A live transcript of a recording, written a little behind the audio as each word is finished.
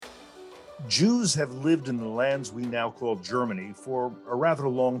Jews have lived in the lands we now call Germany for a rather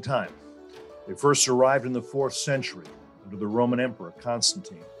long time. They first arrived in the 4th century under the Roman Emperor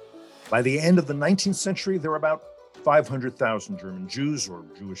Constantine. By the end of the 19th century, there were about 500,000 German Jews or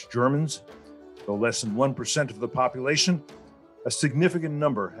Jewish Germans. Though less than 1% of the population, a significant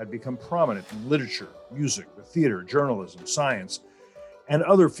number had become prominent in literature, music, the theater, journalism, science, and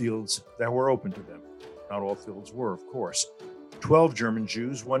other fields that were open to them. Not all fields were, of course. 12 German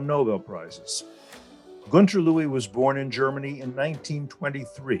Jews won Nobel Prizes. Gunter Louis was born in Germany in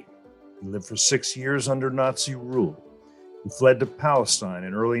 1923. He lived for 6 years under Nazi rule. He fled to Palestine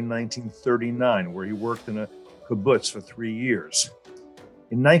in early 1939, where he worked in a kibbutz for 3 years.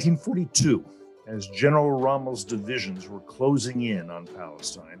 In 1942, as General Rommel's divisions were closing in on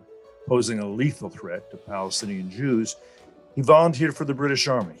Palestine, posing a lethal threat to Palestinian Jews, he volunteered for the British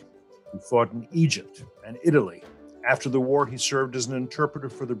Army. He fought in Egypt and Italy. After the war, he served as an interpreter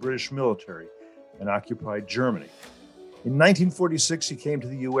for the British military and occupied Germany. In 1946, he came to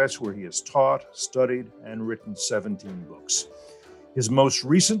the U.S., where he has taught, studied, and written 17 books. His most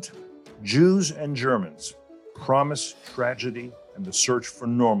recent, Jews and Germans, Promise, Tragedy, and the Search for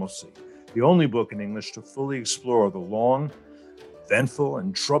Normalcy, the only book in English to fully explore the long, eventful,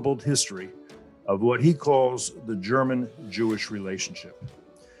 and troubled history of what he calls the German-Jewish relationship.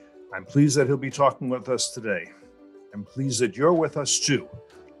 I'm pleased that he'll be talking with us today. I'm pleased that you're with us too,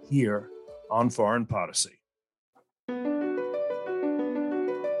 here on Foreign Policy.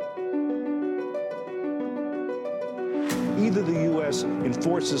 Either the U.S.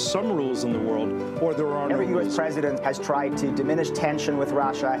 enforces some rules in the world, or there are Every no U.S. rules. president has tried to diminish tension with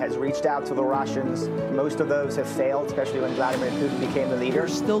Russia, has reached out to the Russians. Most of those have failed, especially when Vladimir Putin became the leader. They're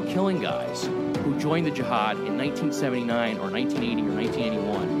still killing guys who joined the jihad in 1979 or 1980 or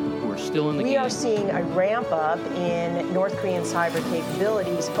 1981 who are still in the game. We are seeing a ramp up in North Korean cyber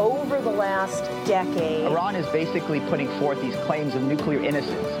capabilities over the last decade. Iran is basically putting forth these claims of nuclear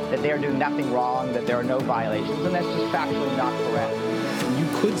innocence, that they are doing nothing wrong, that there are no violations, and that's just factually not correct. You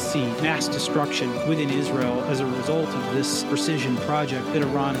could see mass destruction within Israel as a result of this precision project that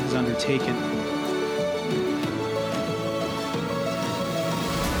Iran has undertaken.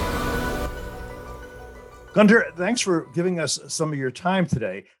 Gunter, thanks for giving us some of your time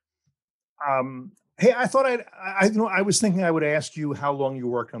today. Hey, I thought I was thinking I would ask you how long you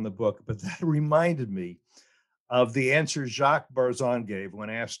worked on the book, but that reminded me of the answer Jacques Barzun gave when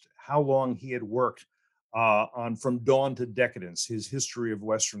asked how long he had worked on From Dawn to Decadence, his history of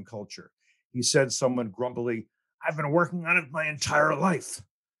Western culture. He said somewhat grumpily, "I've been working on it my entire life."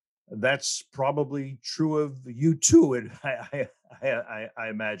 That's probably true of you too, and I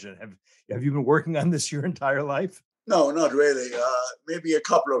imagine. Have you been working on this your entire life? No, not really. Maybe a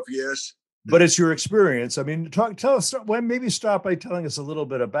couple of years. But it's your experience. I mean, tell us. Well, maybe start by telling us a little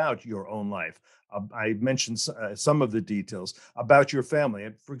bit about your own life. I mentioned some of the details about your family.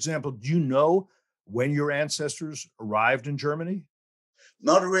 For example, do you know when your ancestors arrived in Germany?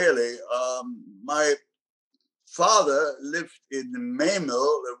 Not really. My father lived in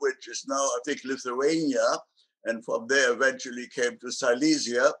Memel, which is now, I think, Lithuania, and from there eventually came to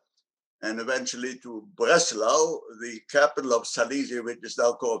Silesia, and eventually to Breslau, the capital of Silesia, which is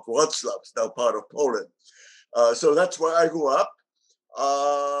now called Wrocław, it's now part of Poland. So that's where I grew up.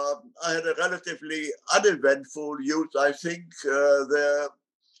 I had a relatively uneventful youth. I think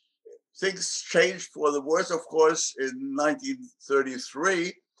things changed for the worse, of course, in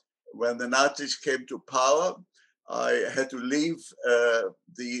 1933, when the Nazis came to power. I had to leave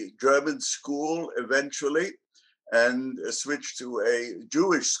the German school eventually and switch to a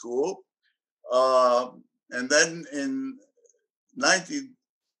Jewish school. And then in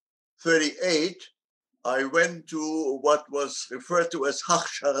 1938, I went to what was referred to as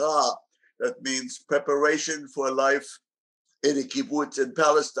Hachshara. That means preparation for life in a kibbutz in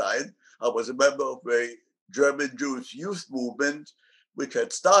Palestine. I was a member of a German Jewish youth movement, which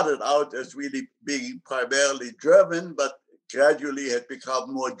had started out as really being primarily German, but gradually had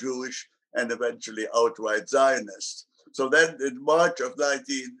become more Jewish and eventually outright Zionist. So then in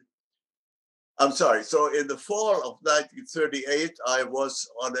in the fall of 1938, I was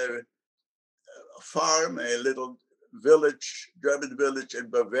on a farm, a little village, German village in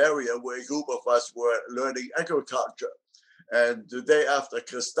Bavaria, where a group of us were learning agriculture. And the day after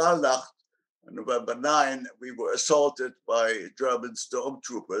Kristallnacht, on November 9, we were assaulted by German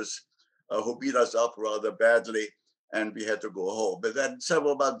stormtroopers who beat us up rather badly, and we had to go home. But then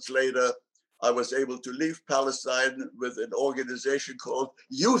several months later, I was able to leave Palestine with an organization called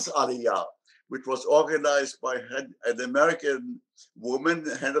Youth Aliyah, which was organized by an American woman,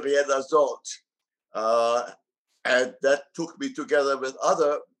 Henrietta Zolt. And that took me together with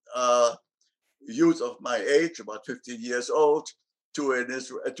other youth of my age, about 15 years old, to a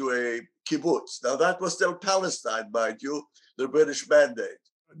kibbutz. Now that was still Palestine, mind you, the British mandate.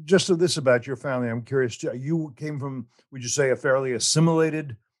 Just so this about your family, I'm curious. You came from, would you say, a fairly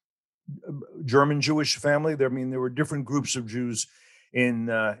assimilated German Jewish family? There were different groups of Jews in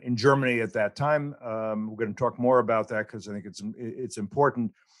Germany at that time. We're going to talk more about that because I think it's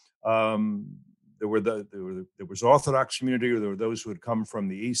important. There was Orthodox community, or there were those who had come from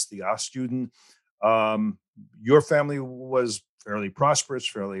the East, the Ostjuden. Your family was fairly prosperous,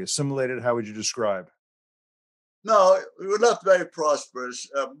 fairly assimilated. How would you describe? No, we were not very prosperous.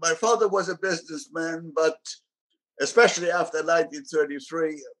 My father was a businessman, but especially after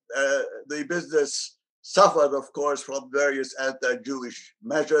 1933, the business suffered, of course, from various anti-Jewish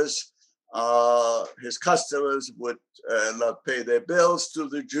measures. His customers would not pay their bills to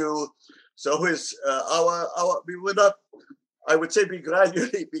the Jew. So we were not, I would say we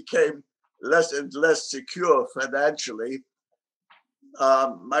gradually became less and less secure financially.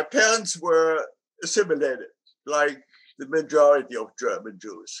 My parents were assimilated, like the majority of German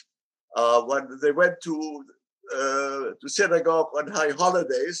Jews. When they went to synagogue on high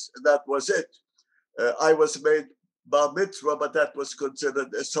holidays, and that was it. I was made bar mitzvah, but that was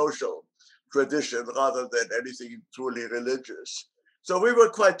considered a social tradition rather than anything truly religious. So we were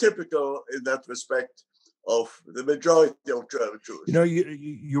quite typical in that respect of the majority of German Jews.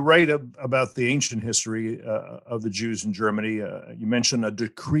 You write about the ancient history of the Jews in Germany. You mentioned a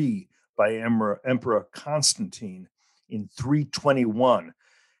decree by Emperor Constantine in 321,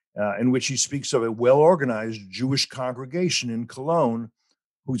 in which he speaks of a well-organized Jewish congregation in Cologne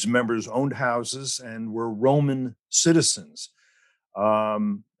whose members owned houses and were Roman citizens.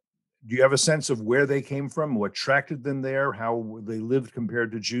 Do you have a sense of where they came from, what attracted them there, how they lived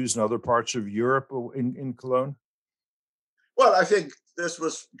compared to Jews in other parts of Europe in Cologne? Well, I think this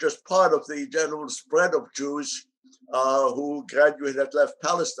was just part of the general spread of Jews who gradually had left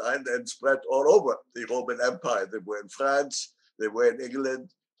Palestine and spread all over the Roman Empire. They were in France, they were in England,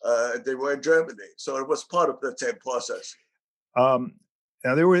 they were in Germany. So it was part of the same process.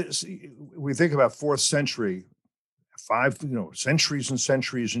 Now, we think about 4th century, centuries and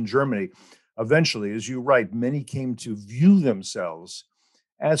centuries in Germany. Eventually, as you write, many came to view themselves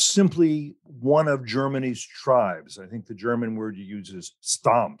as simply one of Germany's tribes. I think the German word you use is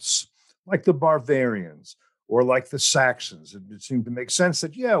Stamms, like the Bavarians or like the Saxons. It seemed to make sense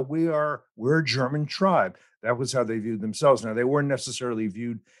that, we're a German tribe. That was how they viewed themselves. Now, they weren't necessarily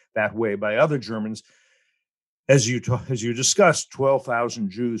viewed that way by other Germans. As you discussed, 12,000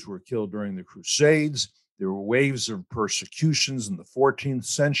 Jews were killed during the Crusades. There were waves of persecutions in the 14th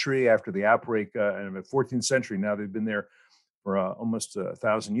century after the outbreak, in the 14th century. Now they've been there for almost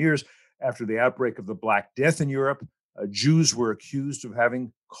 1,000 years. After the outbreak of the Black Death in Europe, Jews were accused of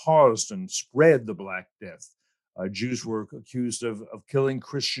having caused and spread the Black Death. Jews were accused of killing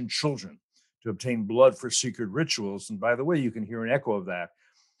Christian children to obtain blood for secret rituals. And by the way, you can hear an echo of that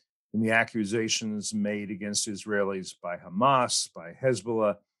in the accusations made against Israelis by Hamas, by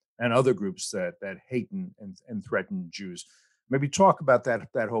Hezbollah, and other groups that hate and threaten Jews. Maybe talk about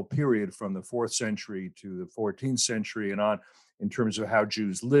that whole period from the 4th century to the 14th century and on, in terms of how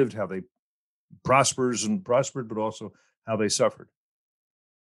Jews lived, how they prospered, but also how they suffered.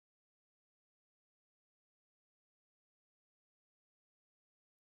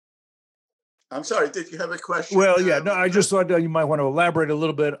 I'm sorry, did you have a question? Well, yeah, no, I just thought you might want to elaborate a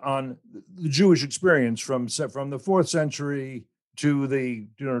little bit on the Jewish experience from the 4th century to the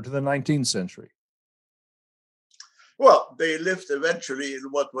 19th century. Well, they lived eventually in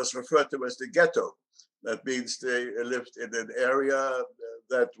what was referred to as the ghetto. That means they lived in an area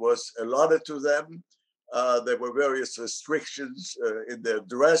that was allotted to them. There were various restrictions in their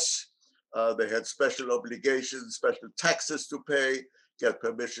dress. They had special obligations, special taxes to pay, get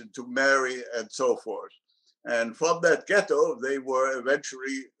permission to marry, and so forth. And from that ghetto, they were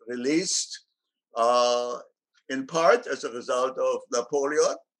eventually released, in part as a result of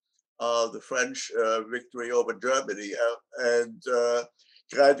Napoleon, the French victory over Germany, and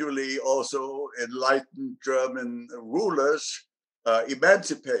gradually also enlightened German rulers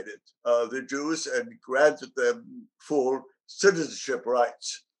emancipated the Jews and granted them full citizenship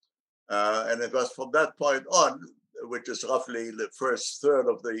rights. And it was from that point on, which is roughly the first third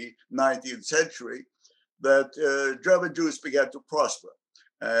of the 19th century, that German Jews began to prosper.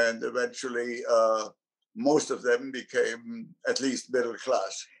 And eventually, most of them became at least middle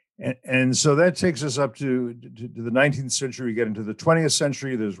class. And so that takes us up to the 19th century. We get into the 20th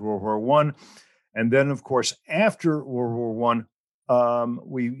century. There's World War I. And then, of course, after World War I,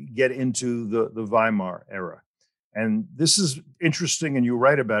 we get into the Weimar era. And this is interesting, and you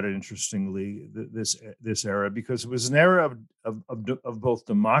write about it interestingly, this era, because it was an era of both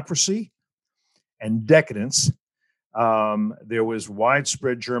democracy and decadence. There was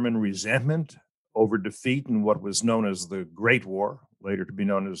widespread German resentment over defeat in what was known as the Great War, later to be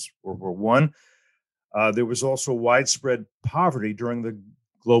known as World War One. There was also widespread poverty during the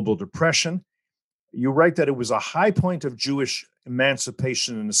global depression. You write that it was a high point of Jewish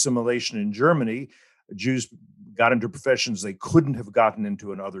emancipation and assimilation in Germany. Jews got into professions they couldn't have gotten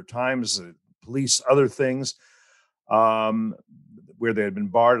into in other times, police, other things, where they had been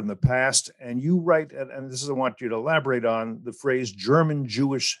barred in the past. And you write, and this is I want you to elaborate on, the phrase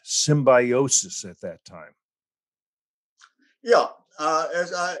German-Jewish symbiosis at that time. Yeah,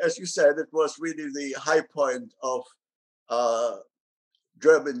 as you said, it was really the high point of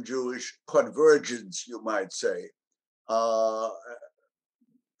German-Jewish convergence, you might say.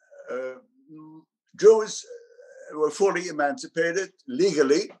 Jews were fully emancipated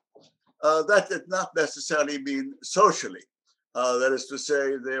legally. That did not necessarily mean socially. That is to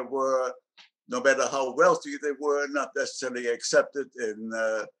say, they were, no matter how wealthy they were, not necessarily accepted in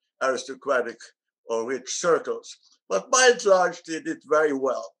aristocratic or rich circles. But by and large, they did very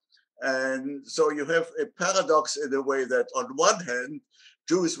well. And so you have a paradox in a way that on one hand,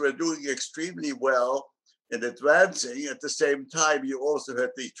 Jews were doing extremely well in advancing. At the same time, you also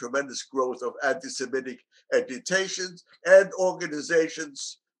had the tremendous growth of anti-Semitic agitations and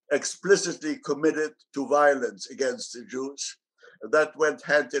organizations explicitly committed to violence against the Jews. That went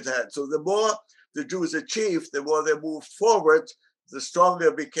hand in hand. So the more the Jews achieved, the more they moved forward, the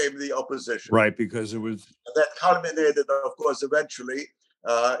stronger became the opposition. Right, because it was... And that culminated, of course, eventually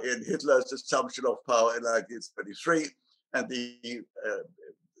in Hitler's assumption of power in 1933. And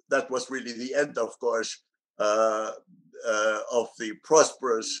that was really the end, of course, of the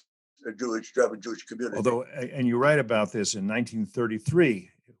prosperous German Jewish community. Although, and you write about this in 1933,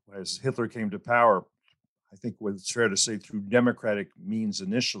 as Hitler came to power, I think it's fair to say through democratic means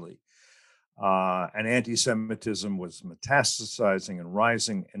initially, and anti-Semitism was metastasizing and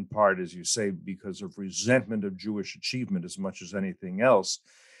rising, in part, as you say, because of resentment of Jewish achievement as much as anything else.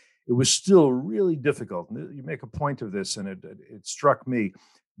 It was still really difficult. And you make a point of this, and it struck me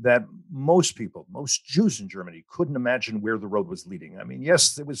that most people, most Jews in Germany, couldn't imagine where the road was leading. I mean,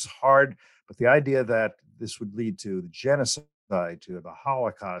 yes, it was hard, but the idea that this would lead to the genocide, to the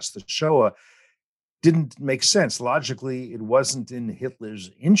Holocaust, the Shoah, didn't make sense. Logically, it wasn't in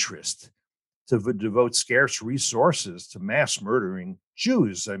Hitler's interest to devote scarce resources to mass murdering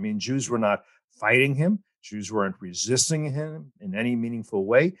Jews. I mean, Jews were not fighting him. Jews weren't resisting him in any meaningful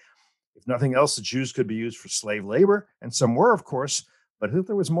way. If nothing else, the Jews could be used for slave labor, and some were, of course, but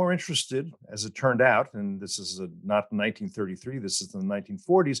Hitler was more interested, as it turned out, and this is not 1933, this is in the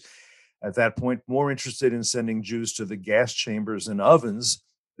 1940s, at that point, more interested in sending Jews to the gas chambers and ovens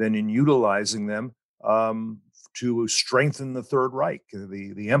than in utilizing them to strengthen the Third Reich,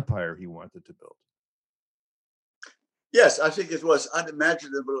 the empire he wanted to build. Yes, I think it was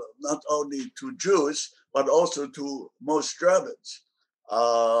unimaginable, not only to Jews, but also to most Germans.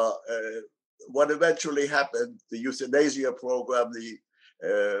 What eventually happened, the euthanasia program,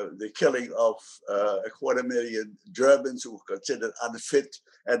 the killing of 250,000 Germans who were considered unfit,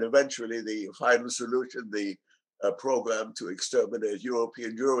 and eventually the final solution, the program to exterminate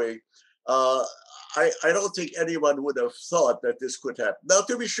European Jewry. I don't think anyone would have thought that this could happen. Now,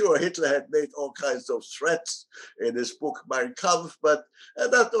 to be sure, Hitler had made all kinds of threats in his book Mein Kampf, but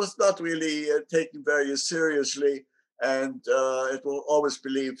that was not really taken very seriously. And it was always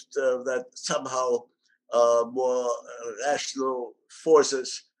believed that somehow more rational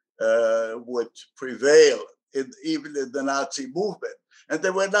forces would prevail, even in the Nazi movement. And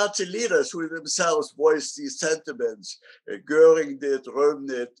there were Nazi leaders who themselves voiced these sentiments. Goering did, Röhm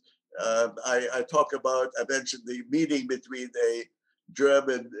did. I mentioned the meeting between a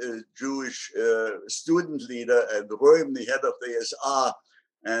German Jewish student leader and Röhm, the head of the SA.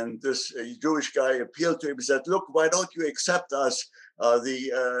 And this Jewish guy appealed to him and said, look, why don't you accept us?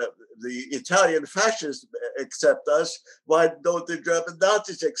 The Italian fascists accept us. Why don't the German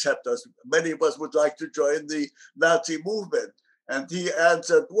Nazis accept us? Many of us would like to join the Nazi movement. And he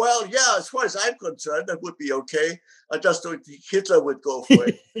answered, well, yeah, as far as I'm concerned, that would be okay. I just don't think Hitler would go for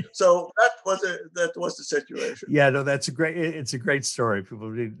it. So that was the situation. Yeah, no, it's a great story. People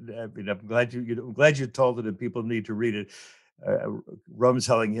need, I'm glad you told it, and people need to read it. Röhm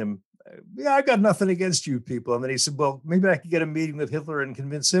telling him, yeah, I got nothing against you people. And then he said, well, maybe I could get a meeting with Hitler and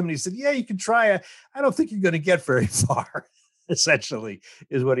convince him. And he said, yeah, you can try. I don't think you're going to get very far, essentially,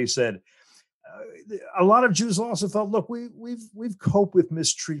 is what he said. a lot of Jews also felt, look, we've coped with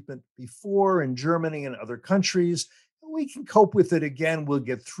mistreatment before in Germany and other countries. We can cope with it again. We'll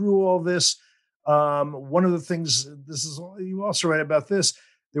get through all this. One of the things, you also write about this,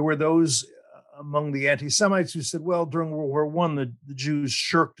 there were those among the anti-Semites who said, well, during World War I, the Jews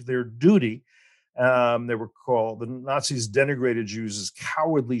shirked their duty. They were called, the Nazis denigrated Jews as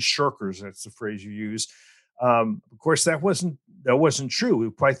cowardly shirkers. That's the phrase you use. Of course, that wasn't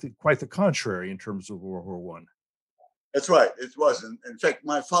true. Quite the contrary in terms of World War I. That's right. It wasn't. In fact,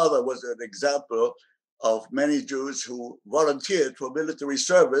 my father was an example of many Jews who volunteered for military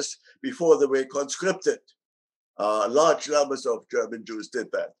service before they were conscripted. Large numbers of German Jews did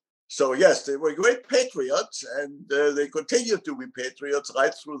that. So yes, they were great patriots, and they continued to be patriots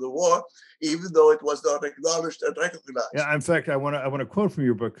right through the war, even though it was not acknowledged and recognized. Yeah, in fact, I want to quote from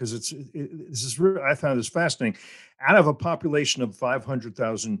your book because I found this fascinating. Out of a population of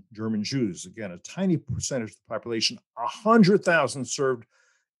 500,000 German Jews, again, a tiny percentage of the population, 100,000 served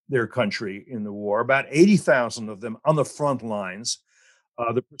their country in the war. About 80,000 of them on the front lines.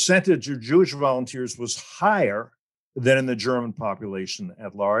 The percentage of Jewish volunteers was higher than in the German population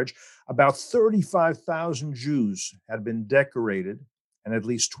at large. About 35,000 Jews had been decorated, and at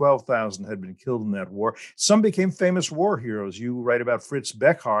least 12,000 had been killed in that war. Some became famous war heroes. You write about Fritz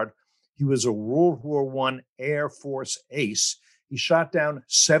Beckhardt. He was a World War I Air Force ace. He shot down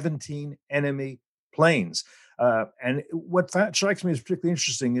 17 enemy planes. And what strikes me as particularly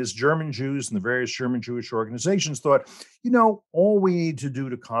interesting is German Jews and the various German Jewish organizations thought, all we need to do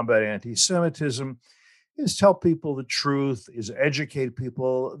to combat anti-Semitism is tell people the truth, is educate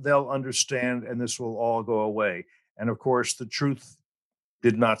people, they'll understand, and this will all go away. And of course, the truth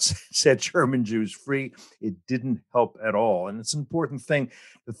did not set German Jews free. It didn't help at all. And it's an important thing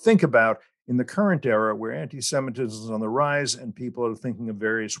to think about in the current era where anti-Semitism is on the rise and people are thinking of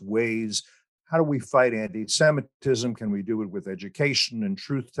various ways. How do we fight anti-Semitism? Can we do it with education and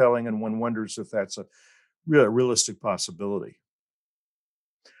truth-telling? And one wonders if that's a realistic possibility.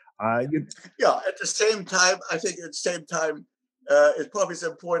 At the same time, I think it probably is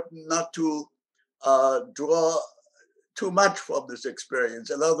important not to draw too much from this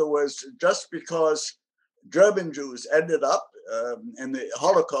experience. In other words, just because German Jews ended up in the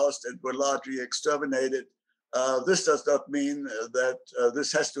Holocaust and were largely exterminated, this does not mean that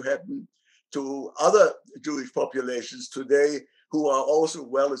this has to happen to other Jewish populations today who are also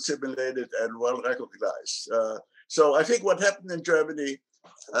well assimilated and well recognized. So I think what happened in Germany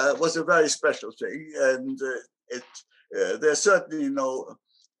was a very special thing, and there's certainly no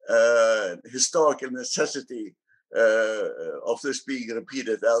historical necessity of this being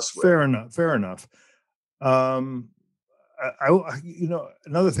repeated elsewhere. Fair enough. Another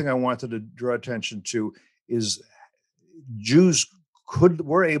thing I wanted to draw attention to is Jews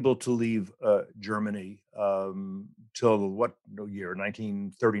were able to leave Germany till what year?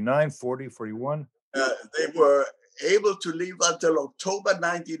 1939, 40, 41? They were able to leave until October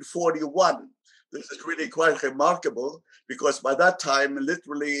 1941. This is really quite remarkable because by that time,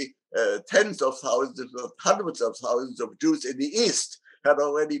 literally tens of thousands, hundreds of thousands of Jews in the East had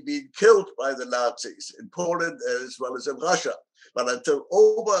already been killed by the Nazis in Poland as well as in Russia. But until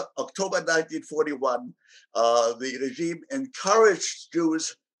October 1941, the regime encouraged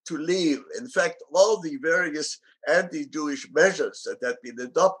Jews to leave. In fact, all the various anti-Jewish measures that had been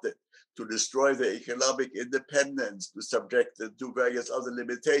adopted to destroy their economic independence, to subject them to various other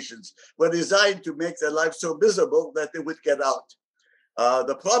limitations, were designed to make their life so miserable that they would get out.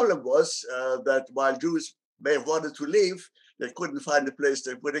 The problem was that while Jews may have wanted to leave, they couldn't find a place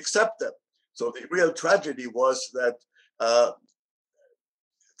that would accept them. So the real tragedy was that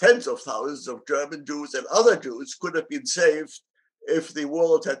tens of thousands of German Jews and other Jews could have been saved if the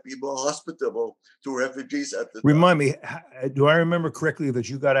world had been more hospitable to refugees at the time. Remind me, do I remember correctly that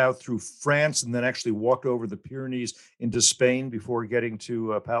you got out through France and then actually walked over the Pyrenees into Spain before getting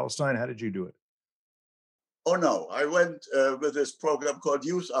to Palestine? How did you do it? Oh, no. I went with this program called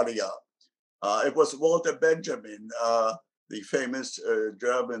Youth Aliyah. It was Walter Benjamin, the famous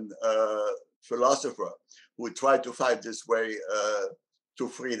German philosopher, who tried to find his way to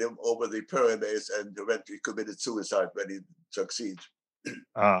freedom over the Pyrenees and eventually committed suicide when he succeeded.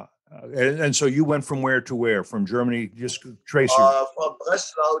 And so you went from where to where? From Germany, just trace from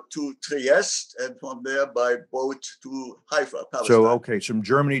Breslau to Trieste, and from there by boat to Haifa, Palestine. So, from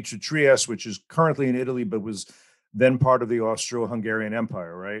Germany to Trieste, which is currently in Italy, but was then part of the Austro-Hungarian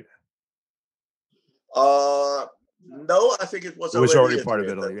Empire, right? No, I think it was already part of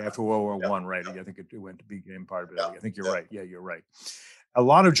Italy after World War I, right? I think it became part of Italy. I think you're right. Yeah, you're right. A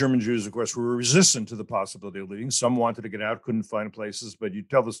lot of German Jews, of course, were resistant to the possibility of leaving. Some wanted to get out, couldn't find places. But you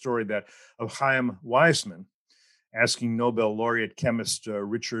tell the story that of Chaim Weizmann asking Nobel laureate chemist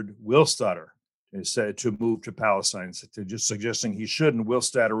Richard Willstatter to move to Palestine, to just suggesting he should, and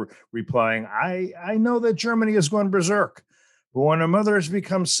Willstatter replying, I know that Germany has gone berserk, but when a mother has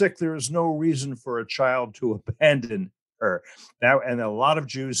become sick, there is no reason for a child to abandon her. Now, and a lot of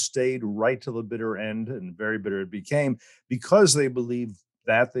Jews stayed right till the bitter end, and very bitter it became, because they believed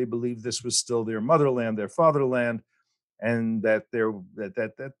this was still their motherland, their fatherland, and that they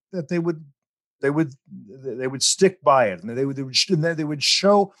would stick by it, and they would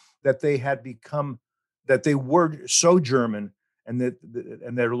show that they had become, that they were so German, and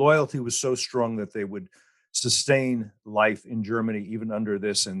and their loyalty was so strong that they would sustain life in Germany even under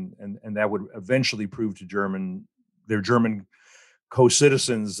this, and that would eventually prove to their German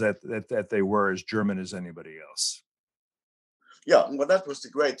co-citizens that they were as German as anybody else. Yeah, well, that was the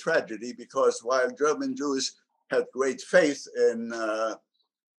great tragedy, because while German Jews had great faith in the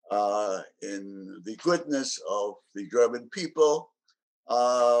goodness of the German people,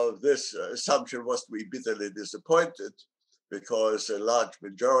 this assumption was to be bitterly disappointed, because a large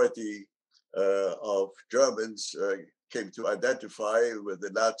majority of Germans came to identify with the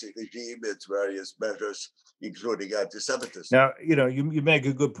Nazi regime, its various measures, including anti-Semitism. Now, you make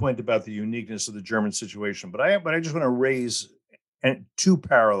a good point about the uniqueness of the German situation, but I just want to raise two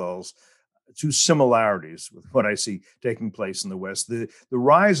parallels, two similarities with what I see taking place in the West. The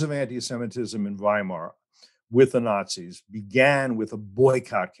rise of anti-Semitism in Weimar with the Nazis began with a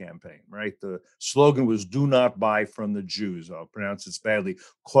boycott campaign, right? The slogan was "Do not buy from the Jews." I'll pronounce it badly,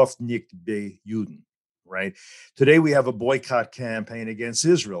 "Kauft nicht bei Juden," right? Today we have a boycott campaign against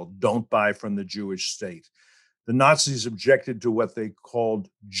Israel. Don't buy from the Jewish state. The Nazis objected to what they called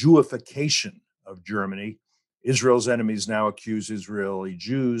Jewification of Germany. Israel's enemies now accuse Israeli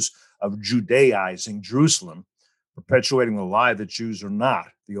Jews of Judaizing Jerusalem, perpetuating the lie that Jews are not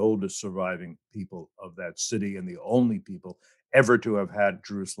the oldest surviving people of that city and the only people ever to have had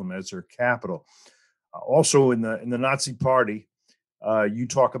Jerusalem as their capital. Also in the Nazi Party, you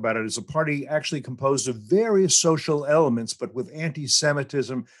talk about it as a party actually composed of various social elements, but with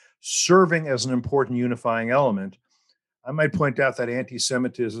anti-Semitism serving as an important unifying element. I might point out that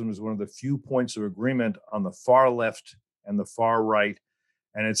anti-Semitism is one of the few points of agreement on the far left and the far right,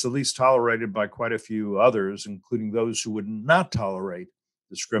 and it's at least tolerated by quite a few others, including those who would not tolerate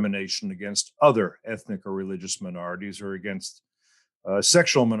discrimination against other ethnic or religious minorities, or against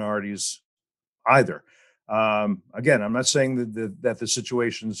sexual minorities either. Again, I'm not saying that the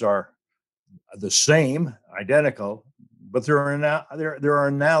situations are the same, identical, but there are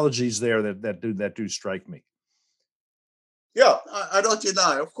analogies there that do strike me. Yeah, I don't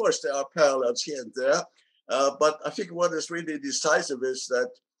deny. Of course, there are parallels here and there. But I think what is really decisive is that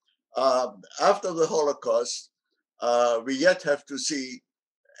after the Holocaust, we yet have to see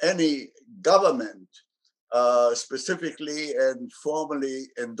any government specifically and formally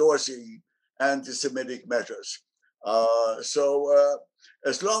endorsing anti-Semitic measures. So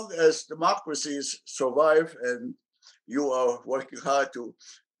as long as democracies survive, and you are working hard to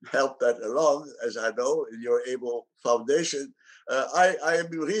help that along, as I know, in your ABLE Foundation, I am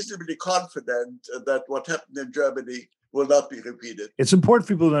reasonably confident that what happened in Germany will not be repeated. It's important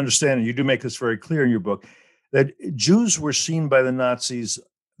for people to understand, and you do make this very clear in your book, that Jews were seen by the Nazis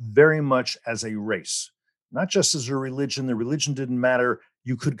very much as a race, not just as a religion. The religion didn't matter.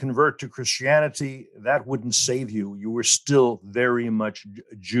 You could convert to Christianity. That wouldn't save you. You were still very much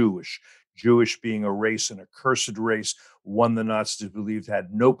Jewish. Jewish being a race, an accursed race, one the Nazis believed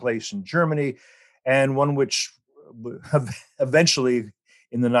had no place in Germany, and one which eventually,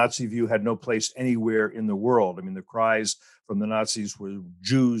 in the Nazi view, had no place anywhere in the world. I mean, the cries from the Nazis were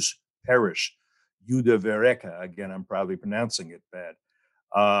 "Jews perish," "Jude verrecke." Again, I'm probably pronouncing it bad.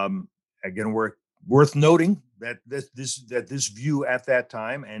 Again, worth noting that this view at that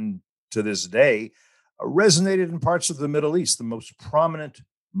time and to this day resonated in parts of the Middle East. The most prominent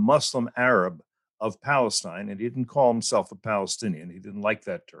Muslim Arab of Palestine, and he didn't call himself a Palestinian, he didn't like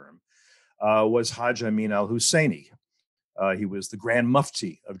that term, was Hajj Amin al-Husseini. He was the Grand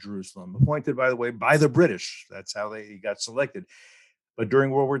Mufti of Jerusalem, appointed, by the way, by the British. That's how he got selected. But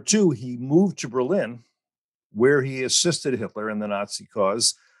during World War II, he moved to Berlin, where he assisted Hitler in the Nazi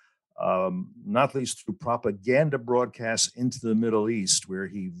cause, not least through propaganda broadcasts into the Middle East, where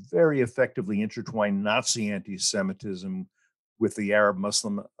he very effectively intertwined Nazi anti-Semitism with the Arab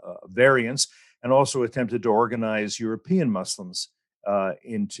Muslim variants, and also attempted to organize European Muslims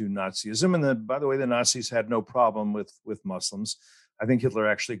into Nazism. And by the way, the Nazis had no problem with Muslims. I think Hitler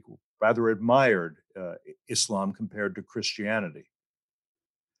actually rather admired Islam compared to Christianity.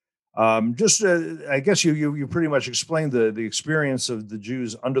 I guess you pretty much explained the experience of the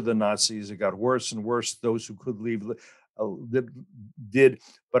Jews under the Nazis. It got worse and worse. Those who could leave did,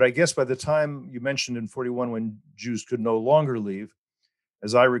 but I guess by the time you mentioned in 41, when Jews could no longer leave,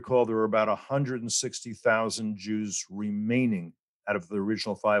 as I recall, there were about 160,000 Jews remaining out of the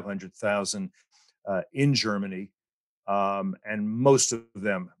original 500,000 in Germany, and most of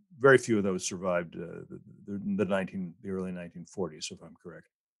them, very few of those survived the early 1940s, if I'm correct.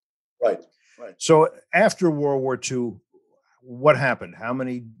 Right, right. So after World War II, what happened? How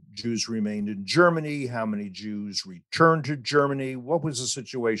many Jews remained in Germany? How many Jews returned to Germany? What was the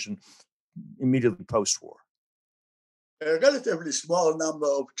situation immediately post-war? A relatively small number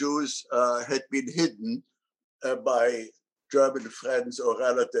of Jews had been hidden by German friends or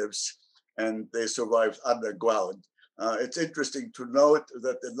relatives, and they survived underground. It's interesting to note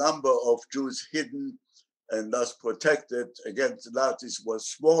that the number of Jews hidden and thus protected against the Nazis was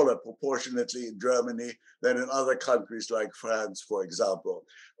smaller proportionately in Germany than in other countries like France, for example.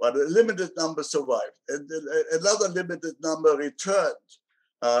 But a limited number survived, and another limited number returned,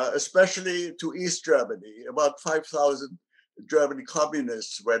 especially to East Germany. About 5,000 German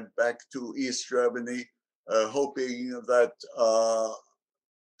communists went back to East Germany, hoping that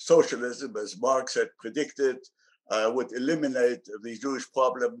socialism, as Marx had predicted, would eliminate the Jewish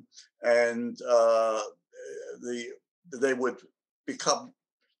problem, and they would become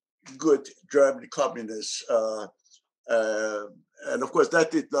good German communists. And of course, that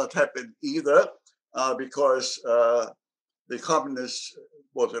did not happen either, because the communists,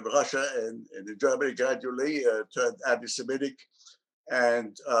 both in Russia and in Germany, gradually turned anti-Semitic,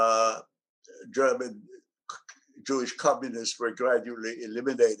 and German Jewish communists were gradually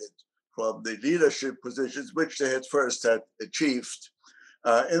eliminated from the leadership positions, which they had first had achieved.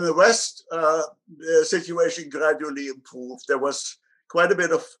 In the West, the situation gradually improved. There was quite a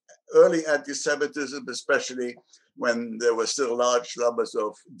bit of early anti-Semitism, especially when there were still large numbers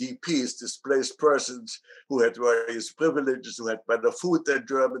of DPs, displaced persons, who had various privileges, who had better food than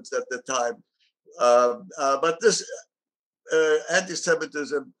Germans at the time. But this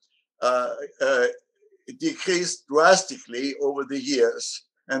anti-Semitism decreased drastically over the years.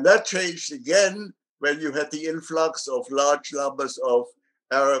 And that changed again when you had the influx of large numbers of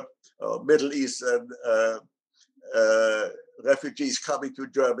Arab, Middle Eastern refugees coming to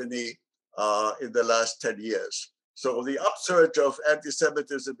Germany in the last 10 years. So the upsurge of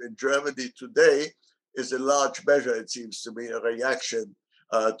anti-Semitism in Germany today is in large measure, it seems to me, a reaction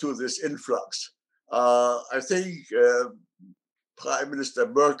to this influx. I think Prime Minister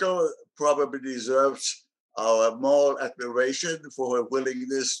Merkel probably deserves our moral admiration for her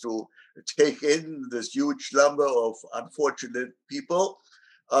willingness to take in this huge number of unfortunate people.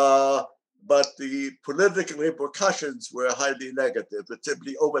 But the political repercussions were highly negative. It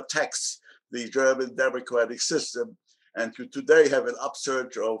simply overtaxed the German democratic system. And to today have an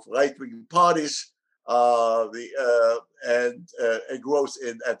upsurge of right-wing parties and a growth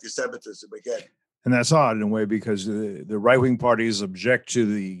in anti-Semitism again. And that's odd in a way, because the right-wing parties object to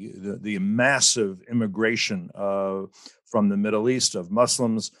the massive immigration from the Middle East of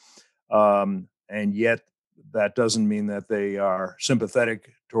Muslims, and yet that doesn't mean that they are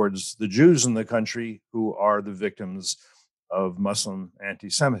sympathetic towards the Jews in the country who are the victims of Muslim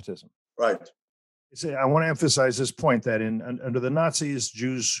anti-Semitism. Right. I want to emphasize this point that under the Nazis,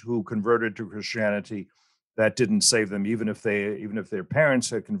 Jews who converted to Christianity, that didn't save them, even if their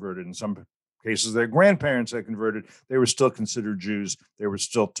parents had converted. In some cases, their grandparents had converted, they were still considered Jews. They were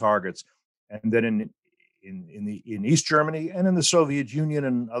still targets. And then in East Germany and in the Soviet Union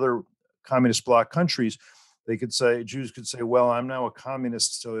and other communist bloc countries, Jews could say, well, I'm now a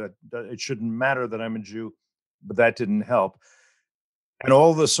communist, so it shouldn't matter that I'm a Jew, but that didn't help. And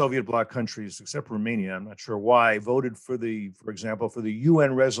all the Soviet bloc countries, except Romania, I'm not sure why, voted for example, for the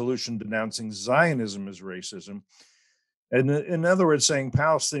UN resolution denouncing Zionism as racism. And in other words, saying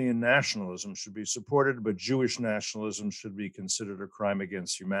Palestinian nationalism should be supported, but Jewish nationalism should be considered a crime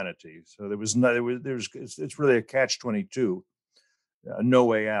against humanity. So it's really a catch-22, no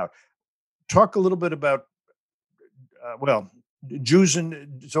way out. Talk a little bit about, Jews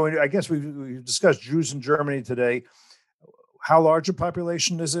so I guess we've discussed Jews in Germany today. How large a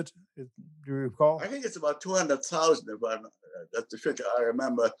population is it? Do you recall? I think it's about 200,000, that's the figure I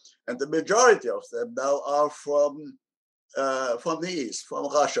remember. And the majority of them now are from the East, from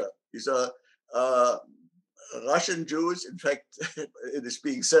Russia. These are Russian Jews. In fact, it is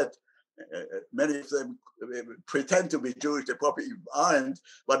being said, many of them pretend to be Jewish, they probably aren't,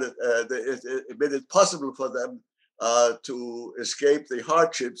 but it made it possible for them to escape the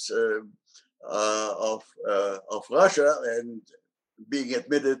hardships of Russia and being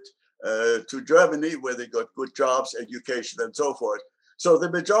admitted to Germany, where they got good jobs, education, and so forth. So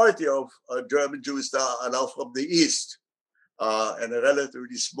the majority of German Jews now are now from the East, and a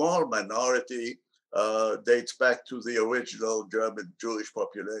relatively small minority dates back to the original German Jewish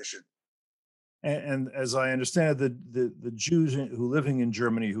population. And as I understand it, the Jews who living in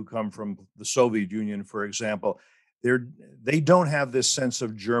Germany who come from the Soviet Union, for example, they don't have this sense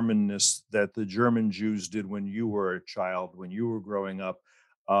of Germanness that the German Jews did when you were a child, when you were growing up.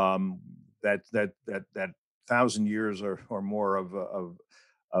 That 1,000 years or more of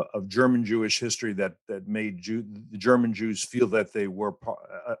German Jewish history that made the German Jews feel that they were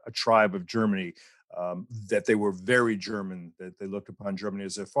a tribe of Germany, that they were very German, that they looked upon Germany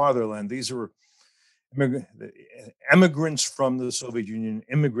as their fatherland. These are immigrants from the Soviet Union,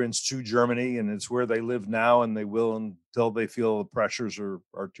 immigrants to Germany, and it's where they live now, and they will until they feel the pressures are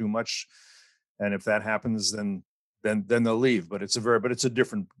too much. And if that happens, then they'll leave. But it's a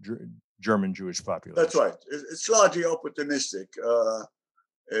different German Jewish population. That's right. It's largely opportunistic.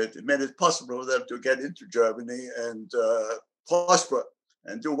 It made it possible for them to get into Germany and prosper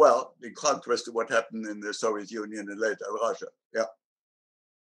and do well, in contrast to what happened in the Soviet Union and later Russia. Yeah.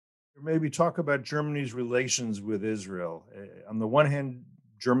 Maybe talk about Germany's relations with Israel. On the one hand,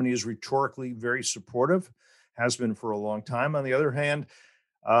 Germany is rhetorically very supportive, has been for a long time. On the other hand,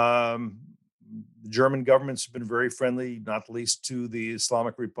 the German government's been very friendly, not least to the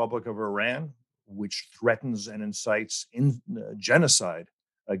Islamic Republic of Iran, which threatens and incites genocide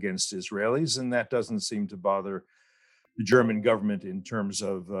against Israelis, and that doesn't seem to bother the German government in terms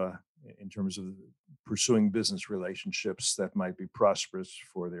of pursuing business relationships that might be prosperous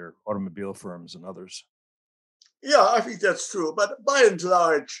for their automobile firms and others. Yeah, I think that's true. But by and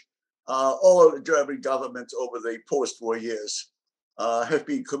large, all the German governments over the post-war years have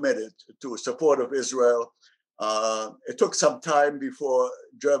been committed to support of Israel. It took some time before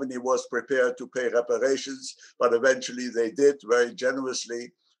Germany was prepared to pay reparations, but eventually they did very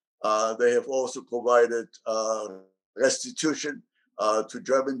generously. They have also provided restitution to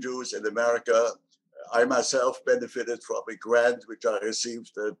German Jews in America. I myself benefited from a grant which I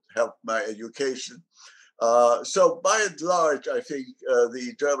received that helped my education. So by and large, I think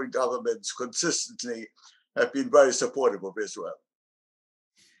the German governments consistently have been very supportive of Israel.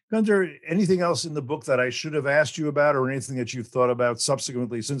 Gunter, anything else in the book that I should have asked you about, or anything that you've thought about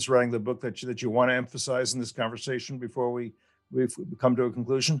subsequently since writing the book that you want to emphasize in this conversation before we come to a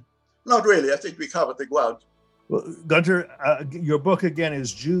conclusion? Not really. I think we covered the ground. Well, Gunter, your book again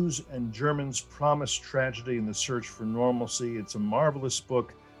is Jews and Germans: Promised Tragedy and the Search for Normalcy. It's a marvelous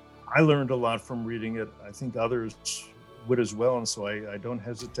book. I learned a lot from reading it. I think others would as well, and so I don't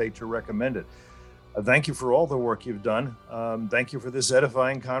hesitate to recommend it. Thank you for all the work you've done. Thank you for this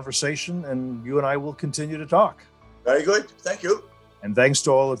edifying conversation, and you and I will continue to talk. Very good. Thank you. And thanks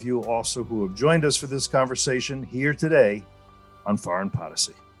to all of you also who have joined us for this conversation here today on Foreign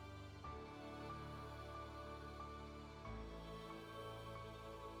Policy.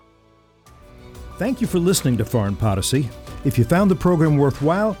 Thank you for listening to Foreign Policy. If you found the program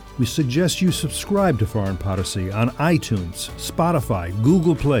worthwhile, we suggest you subscribe to Foreign Policy on iTunes, Spotify,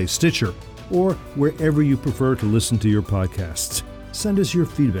 Google Play, Stitcher, or wherever you prefer to listen to your podcasts. Send us your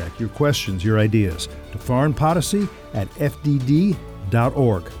feedback, your questions, your ideas to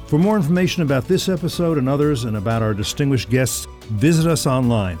foreignpolicy@fdd.org. For more information about this episode and others, and about our distinguished guests, visit us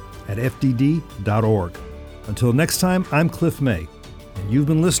online at fdd.org. Until next time, I'm Cliff May, and you've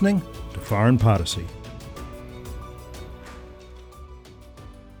been listening to Foreign Policy.